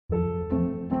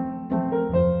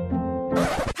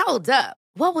Hold up.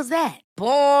 What was that?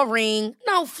 Boring.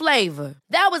 No flavor.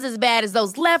 That was as bad as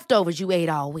those leftovers you ate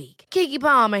all week. Keke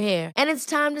Palmer here. And it's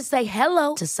time to say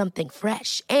hello to something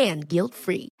fresh and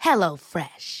guilt-free. Hello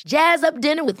Fresh. Jazz up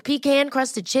dinner with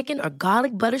pecan-crusted chicken or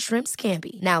garlic butter shrimp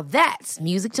scampi. Now that's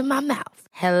music to my mouth.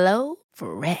 Hello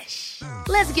Fresh.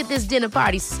 Let's get this dinner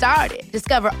party started.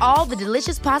 Discover all the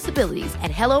delicious possibilities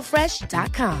at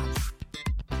hellofresh.com.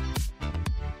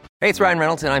 Hey, it's Ryan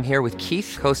Reynolds, and I'm here with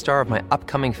Keith, co-star of my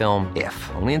upcoming film,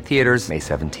 If, only in theaters May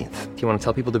 17th. Do you want to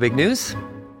tell people the big news?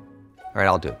 All right,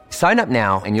 I'll do it. Sign up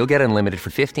now and you'll get unlimited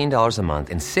for $15 a month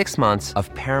and 6 months of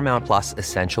Paramount Plus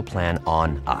Essential Plan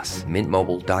on us.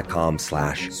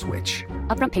 MintMobile.com/switch.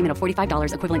 Upfront payment of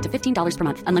 $45 equivalent to $15 per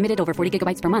month. Unlimited over 40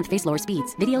 gigabytes per month. Face lower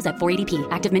speeds. Videos at 480p.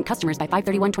 Active Mint customers by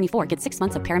 531.24 get 6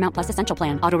 months of Paramount Plus Essential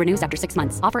Plan. Auto renews after 6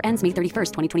 months. Offer ends May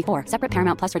 31st, 2024. Separate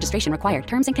Paramount Plus registration required.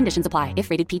 Terms and conditions apply if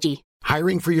rated PG.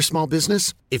 Hiring for your small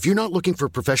business? If you're not looking for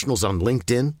professionals on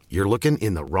LinkedIn, you're looking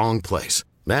in the wrong place.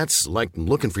 That's like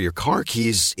looking for your car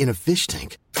keys in a fish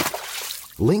tank.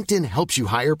 LinkedIn helps you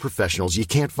hire professionals you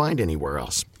can't find anywhere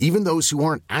else, even those who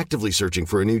aren't actively searching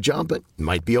for a new job but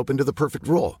might be open to the perfect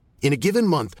role. In a given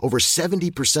month, over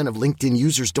 70% of LinkedIn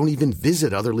users don't even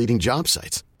visit other leading job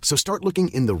sites. So start looking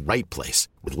in the right place.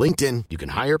 With LinkedIn, you can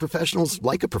hire professionals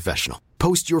like a professional.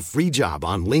 Post your free job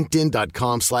on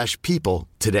linkedin.com/people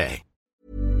today.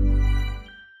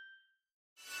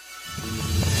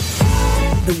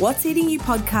 The What's Eating You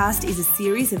podcast is a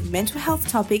series of mental health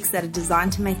topics that are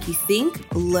designed to make you think,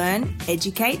 learn,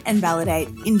 educate, and validate.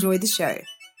 Enjoy the show.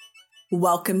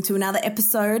 Welcome to another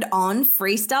episode on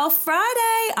Freestyle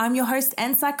Friday. I'm your host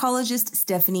and psychologist,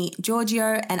 Stephanie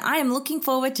Giorgio, and I am looking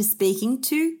forward to speaking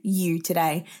to you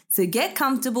today. So get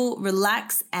comfortable,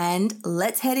 relax, and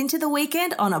let's head into the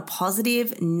weekend on a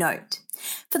positive note.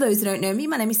 For those who don't know me,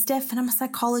 my name is Steph, and I'm a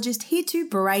psychologist here to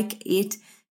break it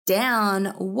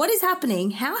down. What is happening?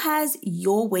 How has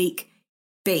your week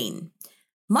been?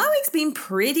 My week's been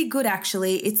pretty good,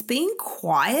 actually. It's been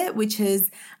quiet, which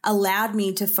has allowed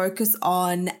me to focus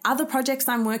on other projects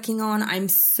I'm working on. I'm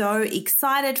so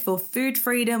excited for Food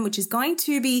Freedom, which is going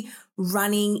to be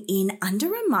running in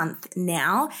under a month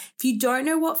now. If you don't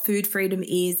know what Food Freedom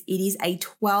is, it is a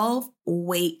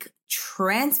 12-week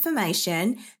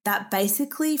transformation that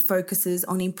basically focuses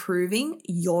on improving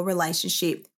your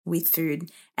relationship with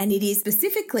food. And it is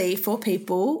specifically for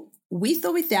people with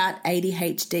or without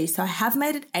ADHD. So I have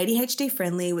made it ADHD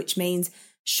friendly, which means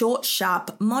short,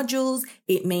 sharp modules.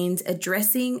 It means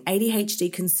addressing ADHD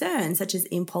concerns such as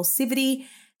impulsivity,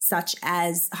 such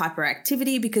as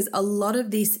hyperactivity, because a lot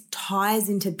of this ties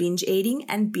into binge eating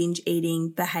and binge eating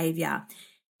behavior.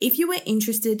 If you are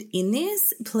interested in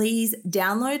this, please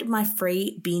download my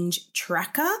free binge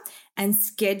tracker and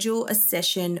schedule a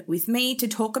session with me to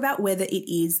talk about whether it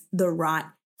is the right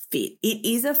fit. It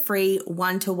is a free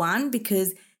one-to-one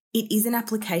because it is an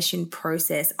application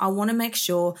process. I want to make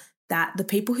sure that the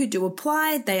people who do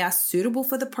apply, they are suitable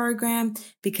for the program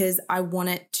because I want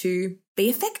it to be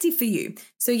effective for you.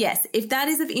 So yes, if that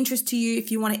is of interest to you,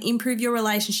 if you want to improve your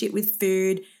relationship with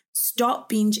food, stop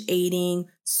binge eating,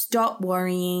 stop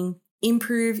worrying,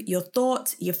 improve your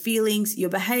thoughts, your feelings, your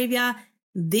behavior,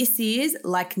 this is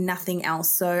like nothing else.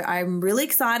 So I'm really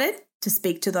excited to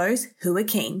speak to those who are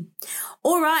keen.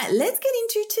 All right, let's get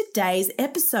into today's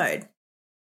episode.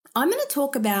 I'm going to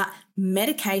talk about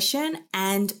medication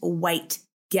and weight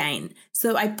gain.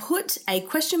 So I put a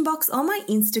question box on my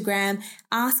Instagram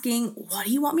asking, what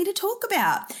do you want me to talk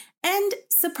about? And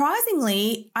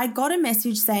surprisingly, I got a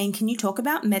message saying, can you talk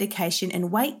about medication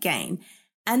and weight gain?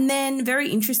 And then very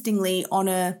interestingly, on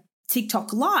a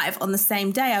TikTok live on the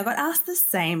same day, I got asked the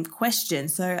same question.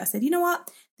 So I said, you know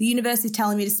what? The universe is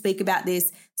telling me to speak about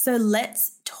this. So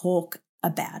let's talk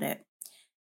about it.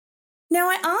 Now,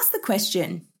 I asked the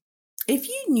question, if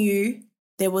you knew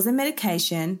there was a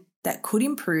medication that could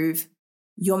improve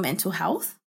your mental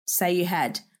health, say you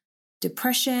had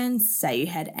depression, say you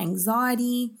had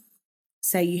anxiety,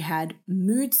 say you had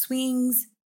mood swings,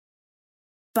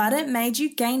 but it made you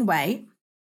gain weight,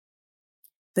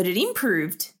 but it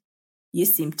improved your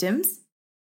symptoms,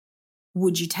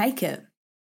 would you take it?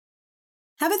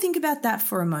 Have a think about that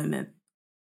for a moment.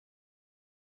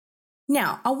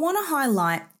 Now, I want to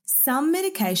highlight some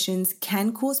medications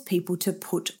can cause people to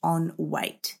put on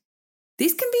weight.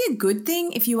 This can be a good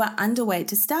thing if you are underweight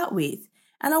to start with.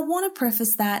 And I want to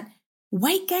preface that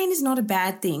weight gain is not a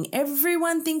bad thing.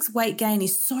 Everyone thinks weight gain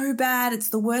is so bad, it's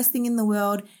the worst thing in the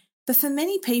world. But for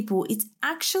many people, it's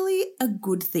actually a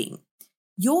good thing.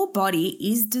 Your body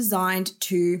is designed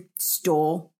to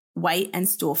store weight and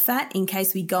store fat in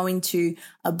case we go into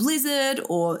a blizzard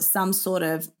or some sort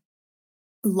of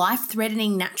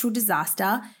life-threatening natural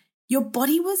disaster, your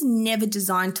body was never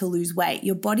designed to lose weight.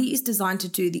 Your body is designed to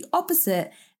do the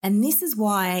opposite. And this is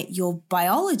why your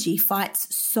biology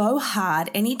fights so hard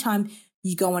anytime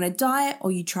you go on a diet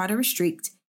or you try to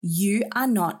restrict. You are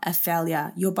not a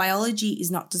failure. Your biology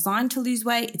is not designed to lose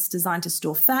weight. It's designed to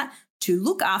store fat, to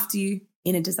look after you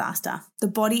in a disaster. The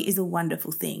body is a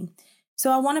wonderful thing.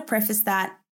 So I want to preface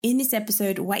that in this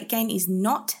episode, weight gain is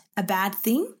not a bad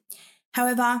thing.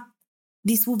 However,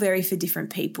 this will vary for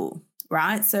different people,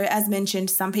 right? So as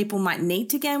mentioned, some people might need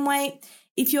to gain weight.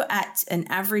 If you're at an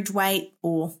average weight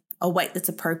or a weight that's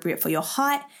appropriate for your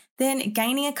height, then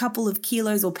gaining a couple of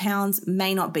kilos or pounds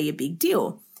may not be a big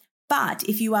deal. But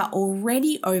if you are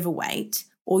already overweight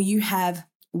or you have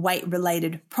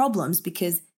weight-related problems,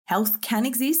 because health can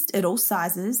exist at all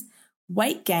sizes,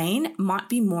 weight gain might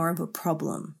be more of a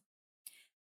problem.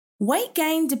 Weight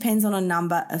gain depends on a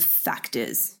number of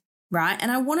factors, right?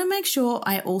 And I want to make sure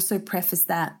I also preface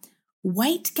that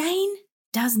weight gain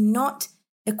does not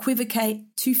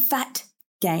equivocate to fat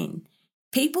gain.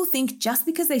 People think just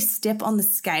because they step on the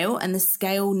scale and the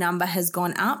scale number has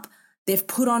gone up, they've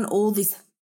put on all this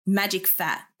magic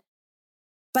fat.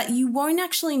 But you won't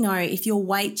actually know if your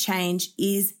weight change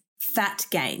is fat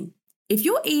gain. If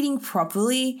you're eating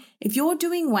properly, if you're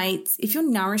doing weights, if you're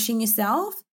nourishing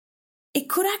yourself, it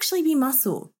could actually be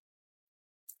muscle.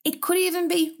 It could even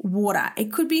be water.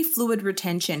 It could be fluid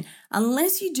retention.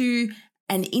 Unless you do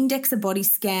an index of body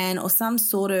scan or some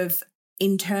sort of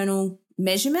internal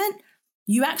measurement,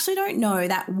 you actually don't know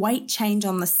that weight change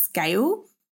on the scale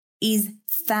is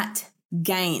fat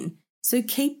gain. So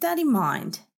keep that in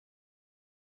mind.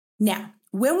 Now,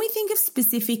 when we think of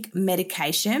specific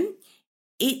medication,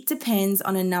 it depends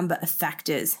on a number of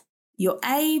factors: your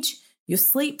age, your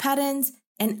sleep patterns,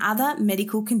 and other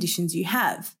medical conditions you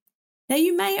have. Now,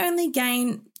 you may only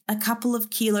gain a couple of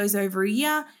kilos over a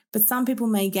year, but some people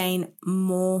may gain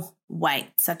more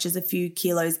weight, such as a few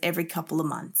kilos every couple of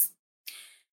months.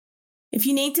 If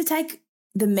you need to take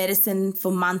the medicine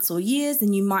for months or years,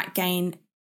 then you might gain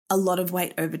a lot of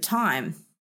weight over time.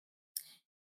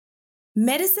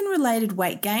 Medicine-related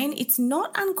weight gain, it's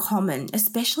not uncommon,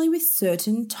 especially with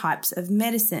certain types of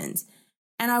medicines.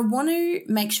 And I want to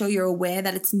make sure you're aware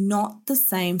that it's not the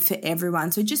same for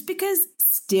everyone. So just because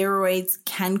steroids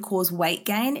can cause weight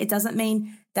gain, it doesn't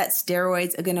mean that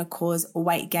steroids are going to cause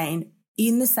weight gain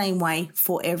in the same way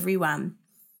for everyone.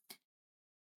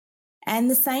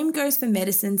 And the same goes for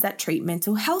medicines that treat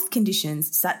mental health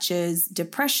conditions such as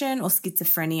depression or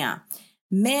schizophrenia.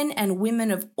 Men and women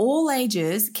of all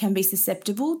ages can be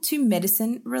susceptible to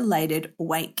medicine-related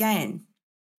weight gain.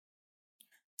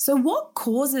 So what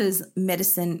causes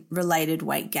medicine-related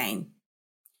weight gain?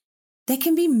 There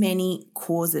can be many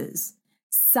causes.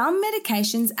 Some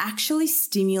medications actually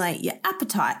stimulate your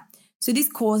appetite. So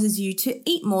this causes you to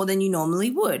eat more than you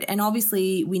normally would. And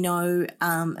obviously we know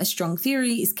a strong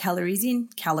theory is calories in,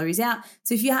 calories out.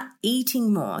 So if you are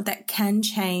eating more, that can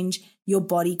change your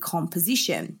body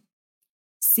composition.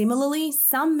 Similarly,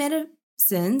 some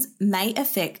medicines may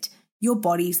affect your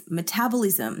body's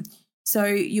metabolism. So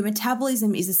your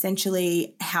metabolism is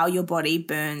essentially how your body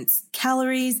burns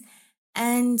calories.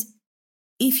 And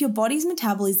if your body's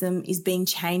metabolism is being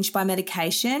changed by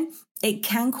medication, it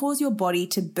can cause your body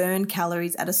to burn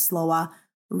calories at a slower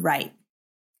rate.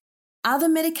 Other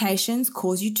medications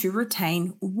cause you to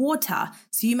retain water.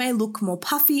 So you may look more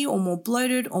puffy or more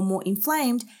bloated or more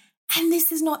inflamed. And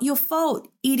this is not your fault.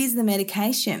 It is the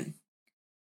medication.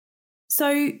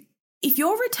 So if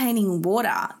you're retaining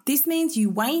water, this means you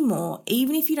weigh more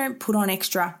even if you don't put on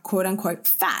extra quote unquote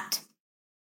fat.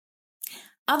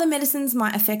 Other medicines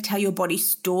might affect how your body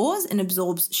stores and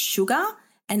absorbs sugar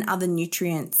and other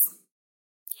nutrients.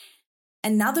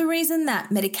 Another reason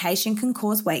that medication can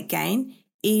cause weight gain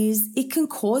is it can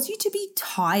cause you to be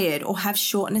tired or have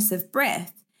shortness of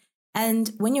breath.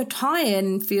 And when you're tired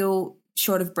and feel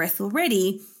short of breath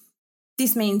already,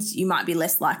 this means you might be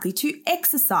less likely to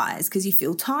exercise because you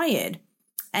feel tired.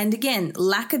 And again,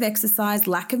 lack of exercise,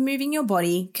 lack of moving your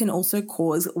body can also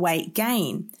cause weight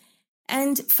gain.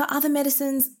 And for other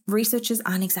medicines, researchers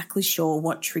aren't exactly sure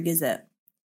what triggers it.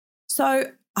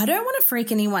 So I don't want to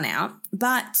freak anyone out,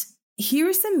 but here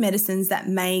are some medicines that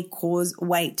may cause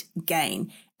weight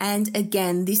gain. And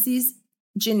again, this is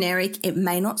generic. It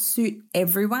may not suit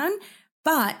everyone,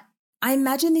 but I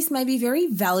imagine this may be very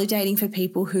validating for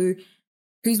people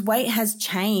whose weight has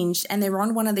changed and they're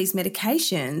on one of these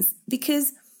medications,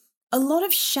 because a lot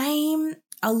of shame,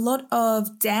 a lot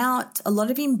of doubt, a lot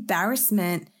of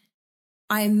embarrassment,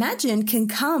 I imagine, can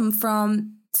come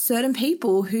from certain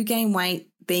people who gain weight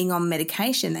being on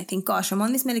medication. They think, gosh, I'm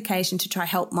on this medication to try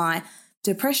help my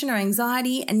depression or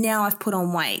anxiety, and now I've put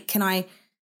on weight. Can I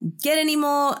get any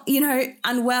more,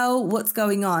 unwell? What's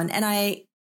going on? And I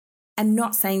am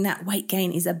not saying that weight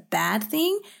gain is a bad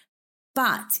thing,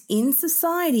 but in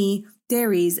society,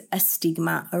 there is a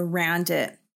stigma around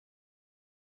it.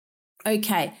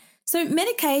 Okay, so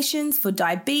medications for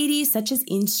diabetes such as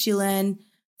insulin,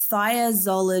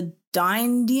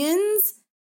 thiazolidinediones,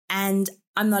 and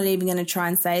I'm not even going to try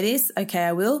and say this. Okay,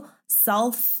 I will.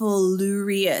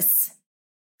 Sulfonylureas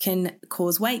can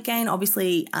cause weight gain.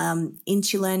 Obviously,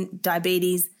 insulin,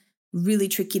 diabetes, really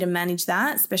tricky to manage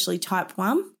that, especially type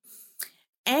 1.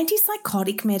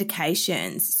 Antipsychotic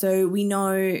medications. So we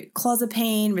know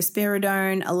clozapine,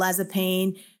 risperidone,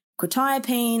 olanzapine,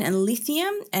 quetiapine, and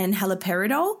lithium and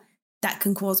haloperidol that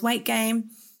can cause weight gain.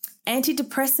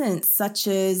 Antidepressants such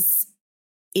as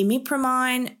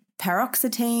imipramine,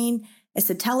 paroxetine,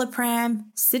 escitalopram,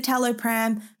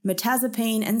 citalopram,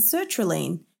 mirtazapine, and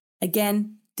sertraline.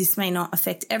 Again, this may not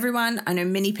affect everyone. I know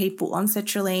many people on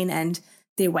sertraline and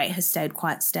their weight has stayed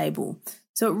quite stable.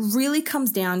 So it really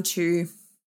comes down to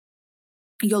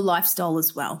your lifestyle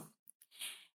as well.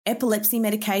 Epilepsy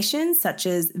medications such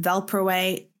as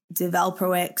valproate,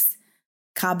 Devalproex,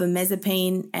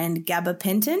 carbamazepine, and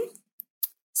gabapentin.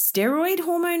 Steroid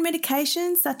hormone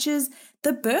medications such as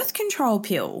the birth control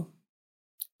pill,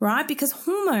 right? Because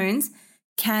hormones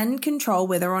can control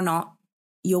whether or not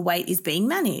your weight is being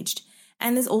managed.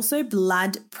 And there's also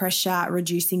blood pressure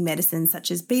reducing medicines such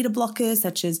as beta blockers,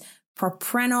 such as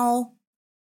propranolol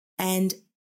and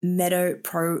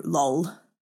metoprolol.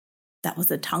 That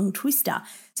was a tongue twister.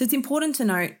 So it's important to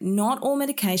note not all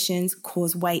medications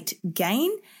cause weight gain.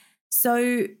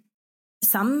 So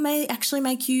some may actually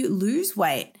make you lose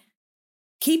weight.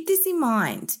 Keep this in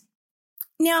mind.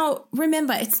 Now,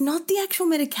 remember, it's not the actual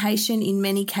medication in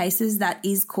many cases that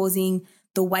is causing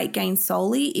the weight gain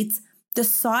solely. It's the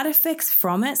side effects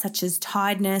from it, such as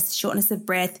tiredness, shortness of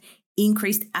breath,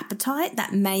 increased appetite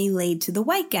that may lead to the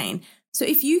weight gain. So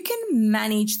if you can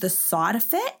manage the side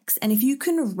effects and if you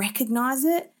can recognize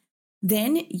it,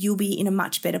 then you'll be in a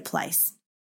much better place.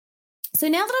 So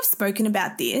now that I've spoken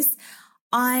about this,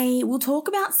 I will talk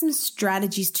about some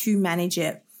strategies to manage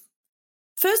it.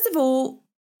 First of all,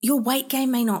 your weight gain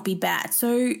may not be bad.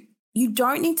 So you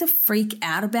don't need to freak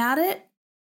out about it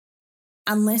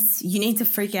unless you need to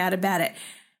freak out about it.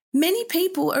 Many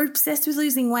people are obsessed with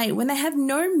losing weight when they have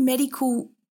no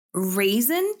medical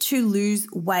reason to lose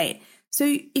weight.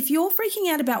 So if you're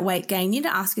freaking out about weight gain, you need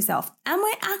to ask yourself, am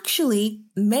I actually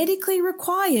medically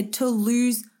required to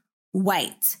lose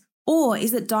weight? Or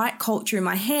is it diet culture in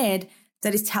my head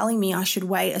that is telling me I should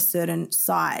weigh a certain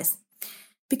size?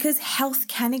 Because health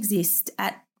can exist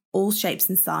at all shapes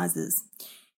and sizes.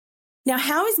 Now,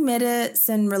 how is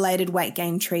medicine-related weight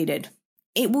gain treated?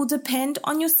 It will depend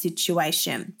on your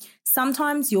situation.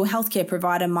 Sometimes your healthcare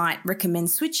provider might recommend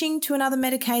switching to another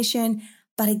medication,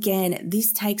 but again,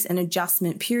 this takes an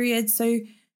adjustment period. So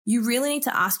you really need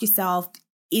to ask yourself,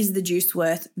 is the juice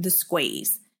worth the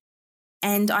squeeze?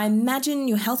 And I imagine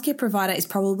your healthcare provider is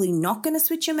probably not going to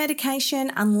switch your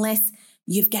medication unless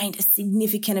you've gained a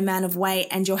significant amount of weight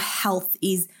and your health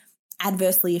is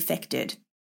adversely affected.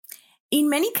 In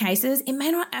many cases, it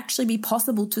may not actually be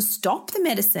possible to stop the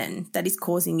medicine that is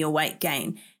causing your weight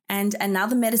gain, and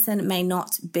another medicine may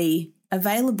not be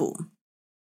available.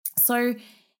 So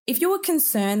if you're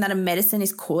concerned that a medicine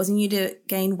is causing you to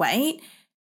gain weight,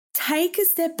 take a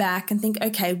step back and think,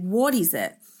 okay, what is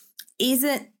it? Is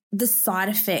it the side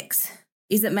effects?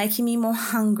 Is it making me more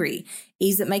hungry?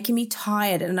 Is it making me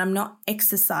tired and I'm not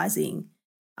exercising?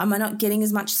 Am I not getting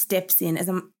as much steps in?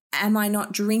 Am I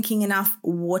not drinking enough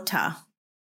water?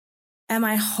 Am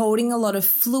I holding a lot of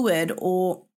fluid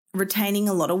or retaining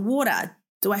a lot of water?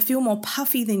 Do I feel more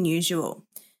puffy than usual?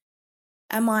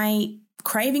 Am I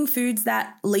craving foods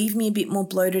that leave me a bit more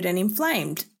bloated and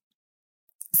inflamed?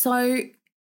 So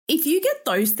if you get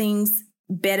those things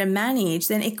better managed,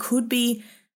 then it could be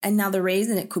another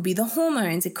reason. It could be the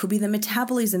hormones. It could be the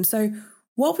metabolism. So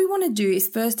what we want to do is,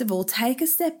 first of all, take a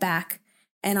step back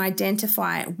and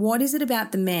identify what is it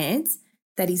about the meds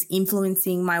that is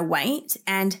influencing my weight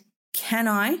and can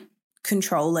I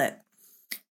control it?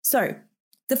 So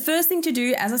the first thing to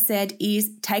do, as I said, is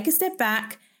take a step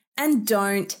back and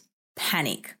don't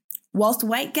panic. Whilst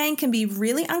weight gain can be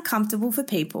really uncomfortable for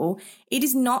people, it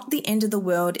is not the end of the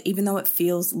world, even though it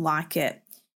feels like it.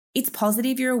 It's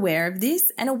positive you're aware of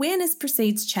this, and awareness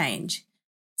precedes change.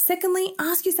 Secondly,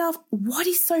 ask yourself, what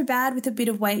is so bad with a bit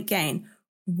of weight gain?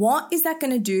 What is that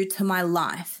going to do to my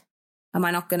life? Am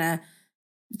I not going to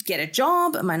get a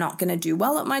job? Am I not going to do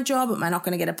well at my job? Am I not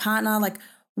going to get a partner? Like,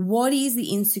 What is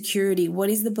the insecurity? What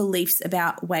is the beliefs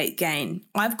about weight gain?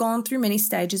 I've gone through many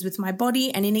stages with my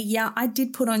body, and in a year I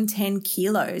did put on 10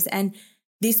 kilos, and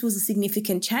this was a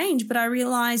significant change, but I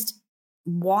realized,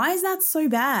 why is that so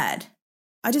bad?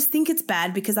 I just think it's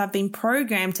bad because I've been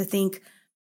programmed to think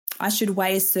I should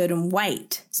weigh a certain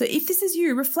weight. So if this is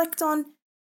you, reflect on,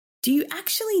 do you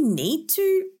actually need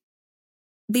to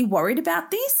be worried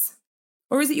about this?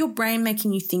 Or is it your brain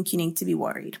making you think you need to be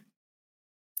worried?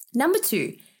 Number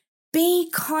 2, be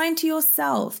kind to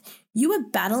yourself. You are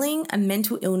battling a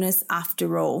mental illness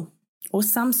after all, or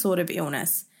some sort of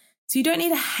illness. So you don't need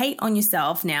to hate on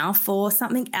yourself now for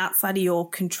something outside of your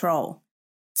control.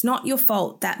 It's not your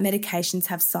fault that medications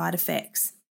have side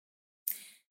effects.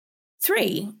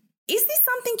 3, is this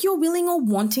something you're willing or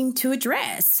wanting to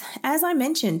address? As I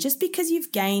mentioned, just because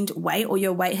you've gained weight or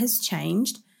your weight has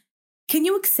changed, can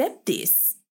you accept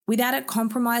this without it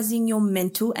compromising your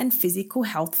mental and physical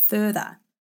health further?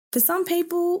 For some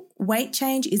people, weight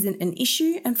change isn't an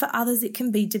issue, and for others, it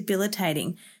can be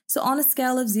debilitating. So on a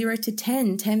scale of 0 to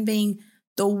 10, 10 being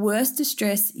the worst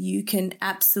distress you can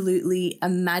absolutely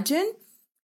imagine,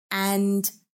 and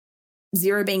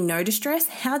 0 being no distress,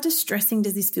 how distressing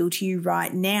does this feel to you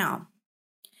right now?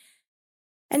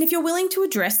 And if you're willing to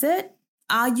address it,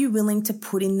 are you willing to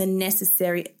put in the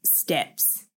necessary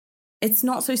steps? It's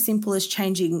not so simple as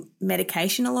changing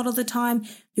medication a lot of the time.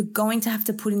 You're going to have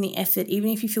to put in the effort, even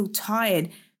if you feel tired,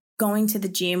 going to the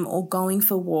gym or going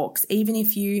for walks, even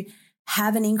if you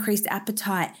have an increased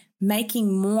appetite,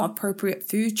 making more appropriate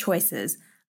food choices.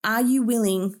 Are you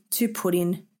willing to put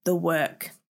in the work?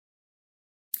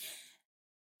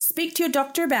 Speak to your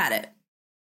doctor about it,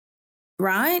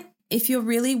 right? If you're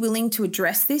really willing to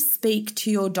address this, speak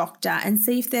to your doctor and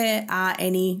see if there are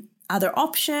any other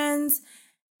options.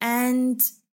 And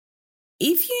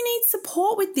if you need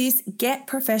support with this, get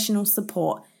professional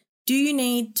support. Do you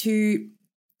need to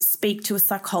speak to a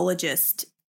psychologist?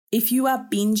 If you are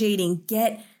binge eating,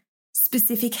 get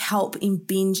specific help in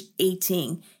binge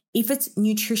eating. If it's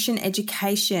nutrition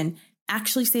education,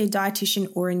 actually see a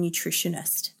dietitian or a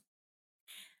nutritionist.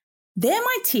 They're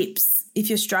my tips if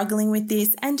you're struggling with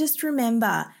this. And just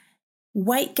remember,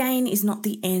 weight gain is not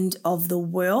the end of the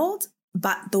world,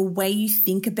 but the way you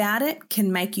think about it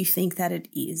can make you think that it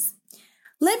is.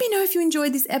 Let me know if you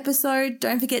enjoyed this episode.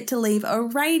 Don't forget to leave a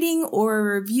rating or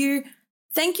a review.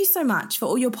 Thank you so much for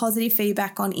all your positive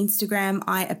feedback on Instagram.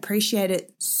 I appreciate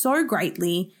it so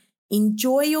greatly.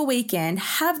 Enjoy your weekend.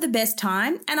 Have the best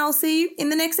time, and I'll see you in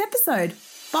the next episode.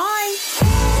 Bye.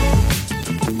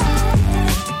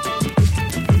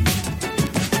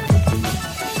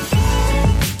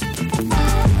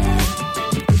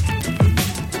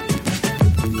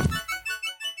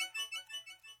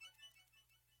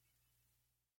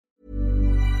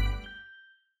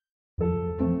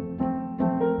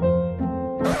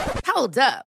 Hold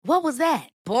up. What was that?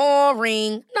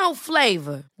 Boring. No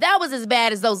flavor. That was as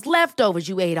bad as those leftovers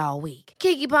you ate all week.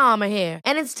 Keke Palmer here.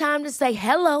 And it's time to say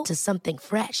hello to something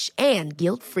fresh and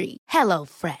guilt-free.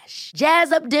 HelloFresh.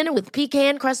 Jazz up dinner with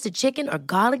pecan-crusted chicken or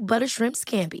garlic butter shrimp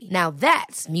scampi. Now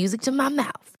that's music to my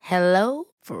mouth.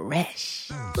 HelloFresh.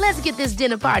 Let's get this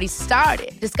dinner party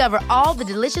started. Discover all the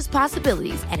delicious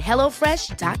possibilities at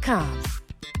HelloFresh.com.